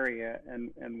gray area.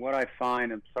 And what I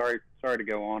find, I'm sorry to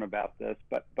go on about this,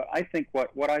 but I think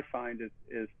what I find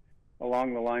is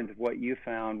along the lines of what you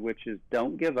found, which is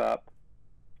don't give up,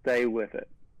 stay with it.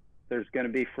 There's going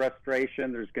to be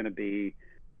frustration. There's going to be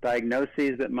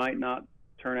diagnoses that might not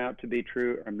turn out to be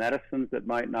true, or medicines that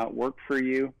might not work for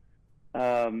you.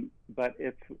 But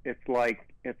it's like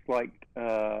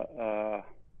I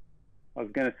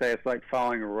was going to say it's like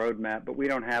following a roadmap, but we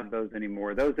don't have those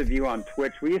anymore. Those of you on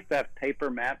Twitch, we used to have paper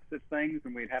maps of things,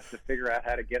 and we'd have to figure out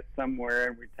how to get somewhere,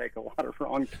 and we'd take a lot of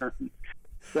wrong turns.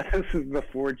 So this is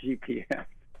before GPS.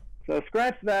 So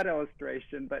scratch that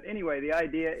illustration. But anyway, the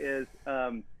idea is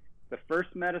the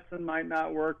first medicine might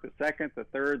not work, the second, the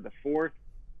third, the fourth.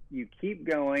 You keep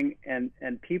going, and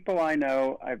people I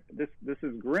know, this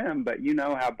is grim, but you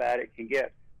know how bad it can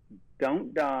get.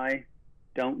 Don't die,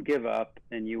 don't give up,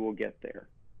 and you will get there.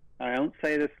 And I don't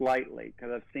say this lightly,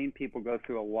 because I've seen people go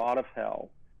through a lot of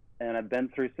hell, and I've been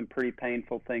through some pretty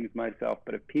painful things myself.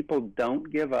 But if people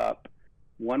don't give up,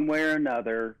 one way or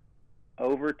another,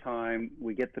 over time,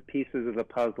 we get the pieces of the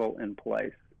puzzle in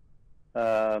place.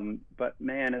 But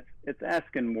man, it's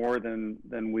asking more than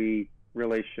we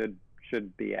really should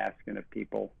be asking of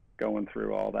people going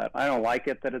through all that. I don't like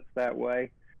it that it's that way,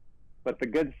 but the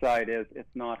good side is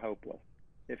it's not hopeless.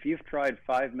 If you've tried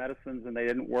 5 medicines and they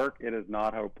didn't work, it is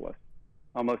not hopeless.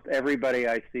 Almost everybody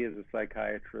I see as a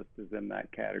psychiatrist is in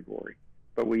that category,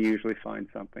 but we usually find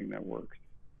something that works.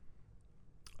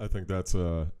 I think that's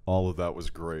all of that was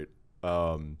great.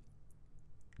 Don't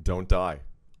die.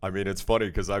 I mean, it's funny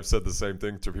because I've said the same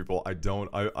thing to people. I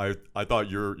thought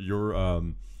your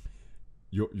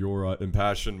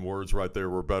impassioned words right there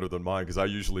were better than mine, because I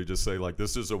usually just say, like,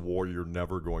 this is a war you're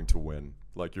never going to win.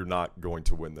 Like, you're not going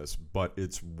to win this, but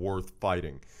it's worth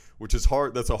fighting, which is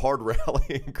hard. That's a hard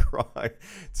rallying cry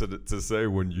to say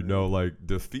when you know, like,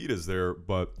 defeat is there.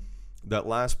 But that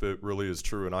last bit really is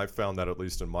true, and I found that, at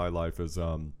least in my life, is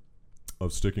of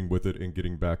sticking with it and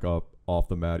getting back up off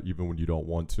the mat even when you don't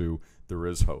want to. There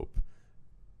is hope.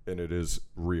 And it is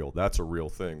real. That's a real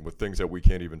thing. With things that we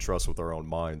can't even trust with our own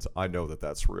minds, I know that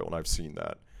that's real, and I've seen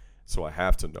that. So I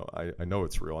have to know. I know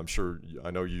it's real. I'm sure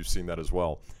I know you've seen that as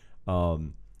well.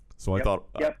 So I thought...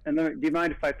 Yep. And then, do you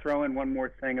mind if I throw in one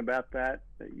more thing about that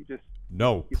you just...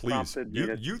 No, please.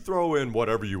 You throw in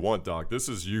whatever you want, Doc. This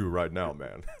is you right now,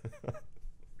 man.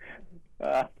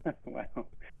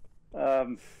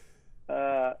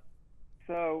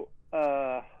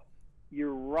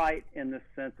 You're right in the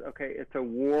sense, okay, it's a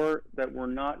war that we're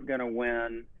not going to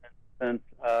win, in the sense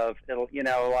of, it'll,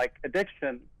 like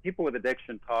addiction, people with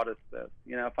addiction taught us this.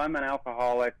 If I'm an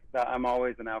alcoholic, I'm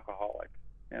always an alcoholic.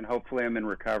 And hopefully I'm in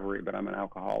recovery, but I'm an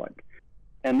alcoholic.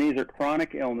 And these are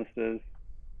chronic illnesses,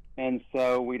 and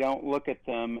so we don't look at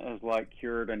them as like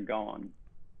cured and gone,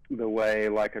 the way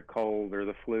like a cold or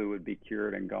the flu would be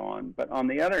cured and gone. But on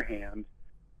the other hand,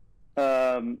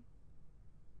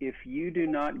 if you do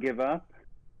not give up,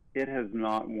 it has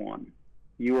not won.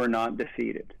 You are not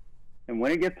defeated. And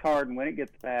when it gets hard and when it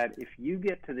gets bad, if you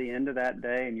get to the end of that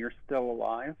day and you're still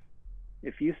alive,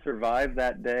 if you survive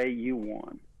that day, you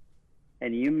won.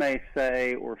 And you may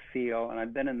say or feel, and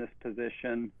I've been in this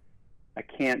position, I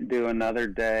can't do another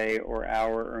day or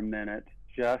hour or minute.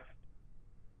 Just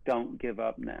don't give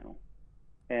up now.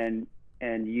 And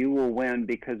you will win,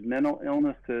 because mental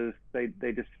illnesses,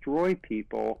 they destroy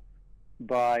people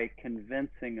by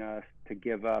convincing us to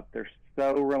give up. They're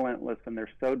so relentless and they're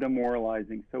so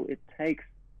demoralizing. So it takes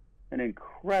an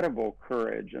incredible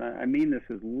courage, and I mean this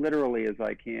as literally as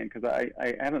I can, because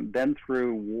I haven't been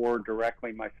through war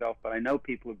directly myself, but I know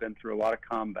people who've been through a lot of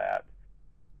combat,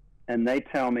 and they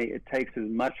tell me it takes as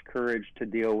much courage to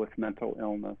deal with mental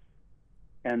illness.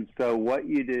 And so what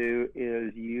you do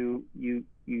is you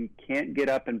can't get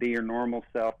up and be your normal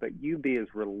self, but you be as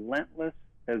relentless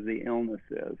as the illness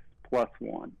is,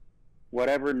 +1.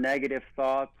 Whatever negative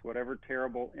thoughts, whatever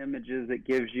terrible images it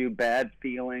gives you, bad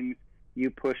feelings, you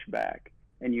push back.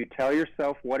 And you tell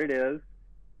yourself what it is,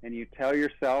 and you tell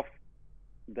yourself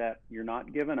that you're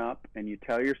not giving up, and you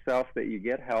tell yourself that you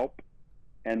get help,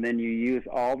 and then you use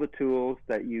all the tools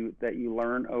that you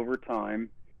learn over time.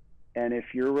 And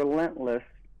if you're relentless,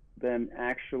 then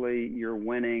actually you're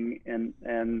winning. And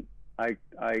I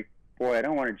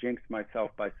don't want to jinx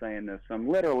myself by saying this, so I'm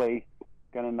literally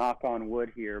going to knock on wood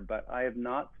here, but I have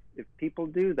not, if people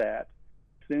do that,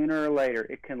 sooner or later,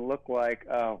 it can look like,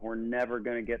 oh, we're never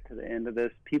going to get to the end of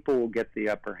this. People will get the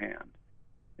upper hand.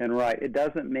 And right, it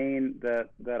doesn't mean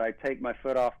that I take my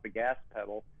foot off the gas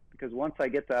pedal, because once I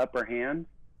get the upper hand,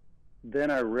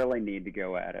 then I really need to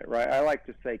go at it, right? I like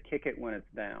to say kick it when it's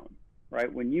down,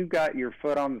 right? When you've got your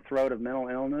foot on the throat of mental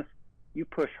illness, you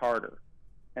push harder.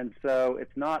 And so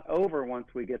it's not over once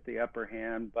we get the upper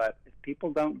hand, but if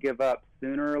people don't give up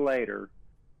sooner or later,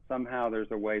 somehow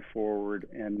there's a way forward,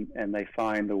 and they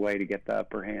find the way to get the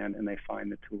upper hand, and they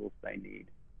find the tools they need.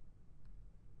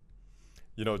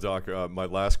 You know, Doc, my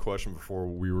last question before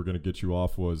we were going to get you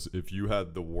off was, if you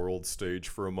had the world stage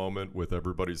for a moment with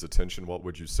everybody's attention, what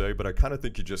would you say? But I kind of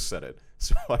think you just said it.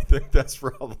 So I think that's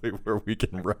probably where we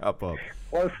can wrap up.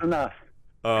 Close enough.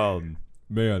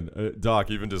 Man, Doc,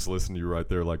 even just listening to you right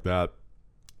there like that,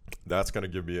 that's going to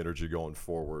give me energy going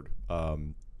forward.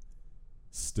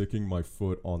 Sticking my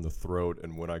foot on the throat,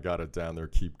 and when I got it down there,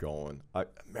 keep going.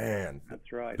 Man.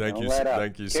 That's right. Thank you so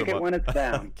much. Kick it when it's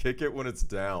down. Kick it when it's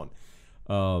down.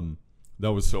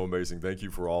 That was so amazing. Thank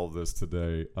you for all of this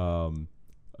today.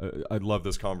 I love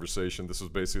this conversation. This was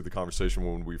basically the conversation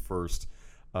when we first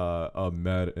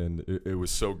met, and it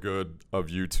was so good of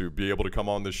you to be able to come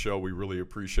on this show. We really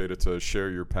appreciate it, to share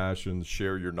your passions,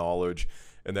 share your knowledge,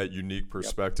 and that unique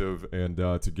perspective, and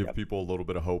to give people a little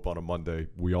bit of hope on a Monday.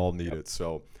 We all need it.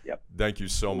 So thank you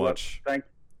so much.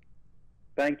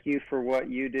 Thank you for what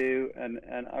you do, and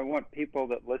I want people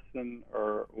that listen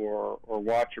or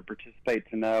watch or participate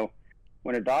to know,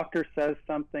 when a doctor says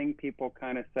something, people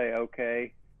kind of say,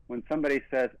 okay. When somebody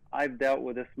says, I've dealt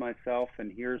with this myself,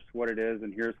 and here's what it is,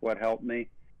 and here's what helped me,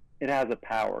 it has a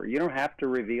power. You don't have to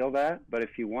reveal that, but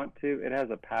if you want to, it has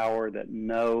a power that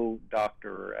no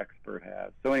doctor or expert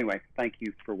has. So anyway, thank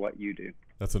you for what you do.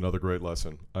 That's another great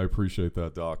lesson. I appreciate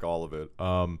that, Doc, all of it.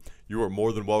 You are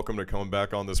more than welcome to come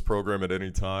back on this program at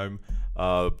any time.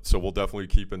 So we'll definitely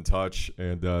keep in touch.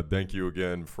 And thank you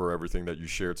again for everything that you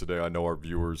shared today. I know our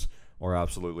viewers are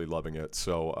absolutely loving it.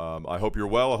 So I hope you're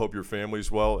well. I hope your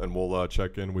family's well. And we'll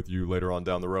check in with you later on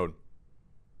down the road.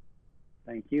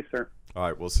 Thank you, sir. All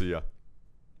right. We'll see ya.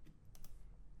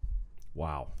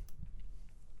 Wow.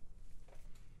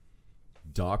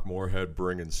 Doc Moorhead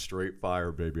bringing straight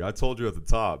fire, baby. I told you at the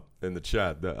top in the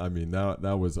chat that, I mean,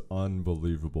 that was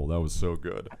unbelievable. That was so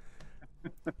good.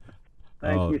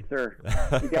 Thank you, sir.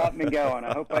 You got me going.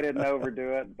 I hope I didn't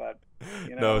overdo it, but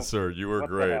you know. No, sir, you were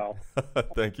great.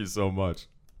 Thank you so much.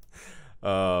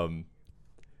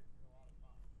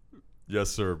 Yes,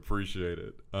 sir. Appreciate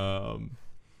it. All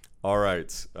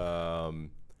right.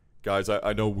 Guys,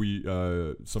 I know we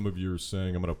some of you are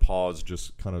saying, I'm going to pause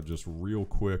just real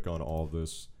quick on all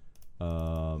this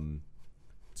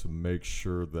to make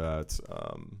sure that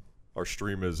our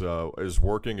stream is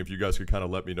working. If you guys could kind of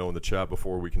let me know in the chat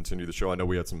before we continue the show. I know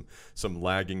we had some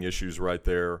lagging issues right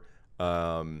there.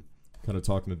 Kind of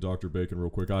talking to Dr. Bacon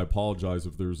real quick. I apologize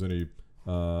if there's any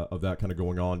of that kind of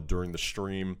going on during the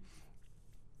stream.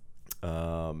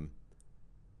 But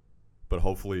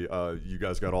hopefully you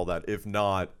guys got all that. If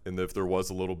not, and if there was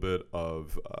a little bit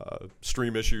of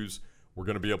stream issues, we're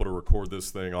going to be able to record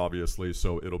this thing, obviously,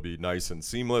 so it'll be nice and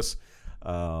seamless.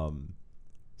 I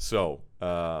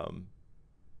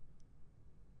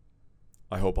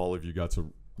hope all of you got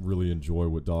to really enjoy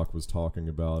what Doc was talking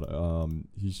about.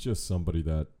 He's just somebody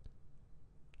that,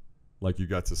 like you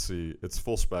got to see, it's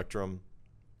full spectrum,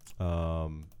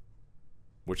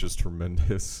 which is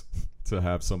tremendous. To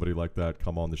have somebody like that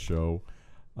come on the show,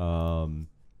 and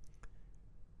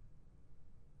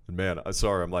man,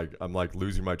 sorry, I'm like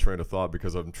losing my train of thought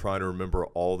because I'm trying to remember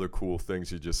all the cool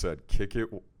things he just said. Kick it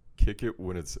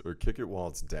while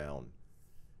it's down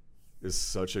is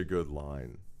such a good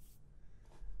line.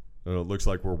 And it looks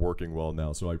like we're working well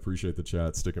now, so I appreciate the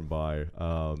chat sticking by,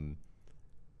 and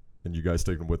you guys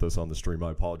sticking with us on the stream.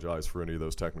 I apologize for any of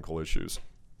those technical issues.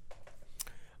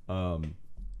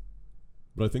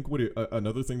 But I think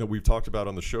another thing that we've talked about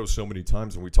on the show so many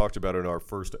times, and we talked about it in our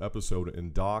first episode,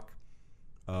 and Doc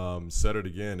said it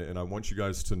again, and I want you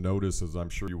guys to notice, as I'm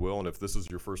sure you will, and if this is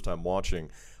your first time watching,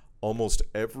 almost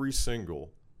every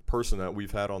single person that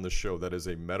we've had on the show that is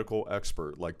a medical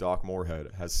expert like Doc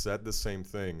Moorhead has said the same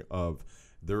thing of,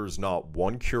 there's not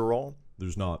one cure-all,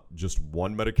 there's not just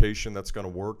one medication that's going to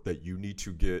work, that you need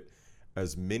to get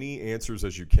as many answers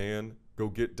as you can. Go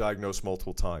get diagnosed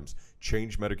multiple times.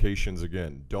 Change medications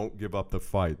again. Don't give up the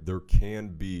fight. There can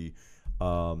be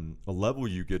a level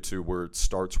you get to where it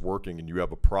starts working and you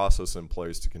have a process in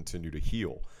place to continue to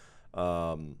heal.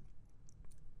 And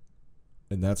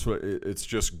that's what it's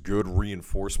just good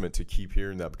reinforcement to keep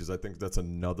hearing that, because I think that's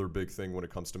another big thing when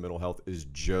it comes to mental health, is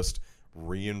just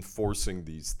reinforcing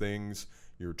these things,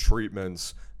 your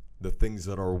treatments, the things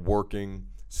that are working,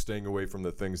 staying away from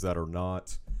the things that are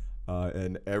not.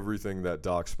 And everything that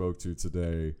Doc spoke to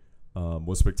today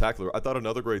was spectacular. I thought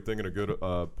another great thing and a good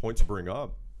point to bring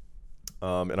up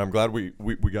And I'm glad we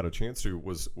got a chance to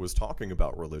was talking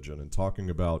about religion and talking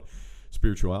about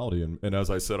spirituality. And as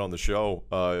I said on the show,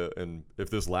 and if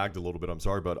this lagged a little bit, I'm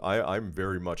sorry, but I'm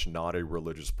very much not a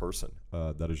religious person.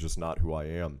 That is just not who I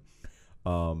am.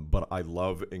 But I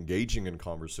love engaging in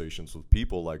conversations with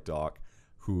people like Doc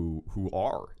who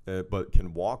are, but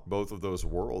can walk both of those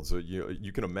worlds.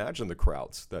 You can imagine the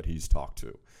crowds that he's talked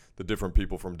to, the different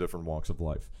people from different walks of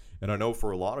life. And I know for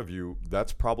a lot of you,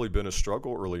 that's probably been a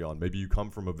struggle early on. Maybe you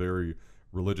come from a very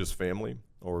religious family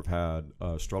or have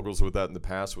had struggles with that in the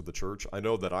past with the church. I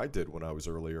know that I did when I was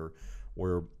earlier,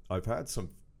 where I've had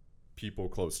some people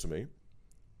close to me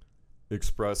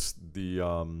express the,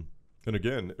 and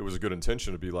again, it was a good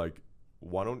intention to be like,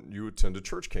 why don't you attend a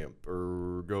church camp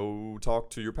or go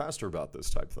talk to your pastor about this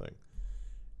type thing?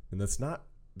 And that's not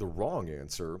the wrong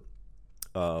answer,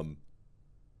 but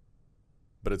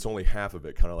it's only half of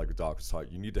it, kind of like the doc was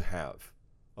talking. You need to have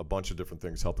a bunch of different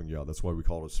things helping you out. That's why we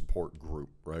call it a support group,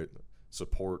 right?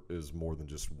 Support is more than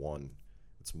just one.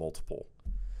 It's multiple.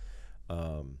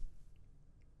 So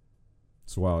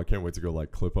wow, I can't wait to go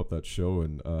like clip up that show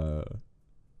and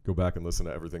go back and listen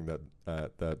to everything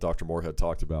that Dr. Moorhead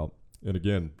talked about. And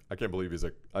again, I can't believe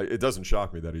it doesn't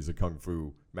shock me that he's a Kung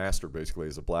Fu master, basically,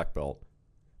 as a black belt,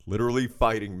 literally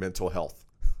fighting mental health.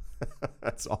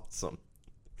 That's awesome.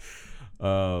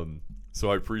 So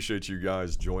I appreciate you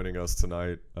guys joining us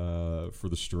tonight for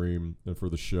the stream and for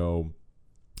the show.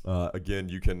 Again,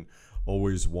 you can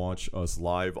always watch us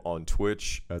live on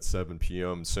Twitch at 7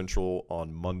 p.m. Central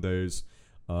on Mondays.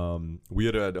 We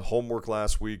had homework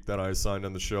last week that I assigned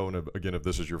on the show. And again, if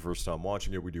this is your first time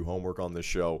watching it, we do homework on this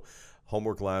show.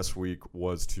 Homework last week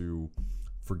was to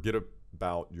forget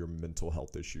about your mental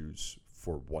health issues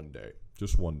for one day,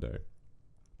 just one day.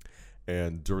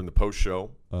 And during the post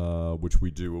show, which we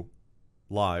do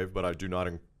live, but I do not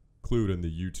include in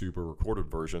the YouTube or recorded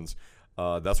versions,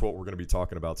 that's what we're going to be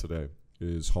talking about today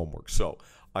is homework. So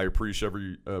I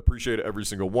appreciate every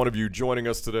single one of you joining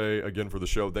us today again for the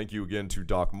show. Thank you again to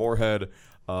Doc Moorhead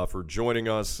for joining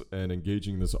us and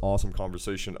engaging in this awesome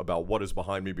conversation about what is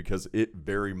behind me, because it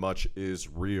very much is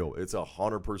real. It's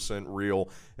 100% real,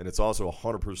 and it's also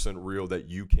 100% real that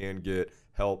you can get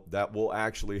help that will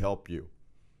actually help you.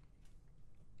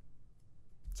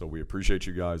 So we appreciate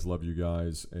you guys, love you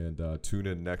guys, and tune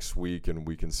in next week and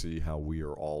we can see how we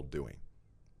are all doing.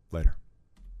 Later.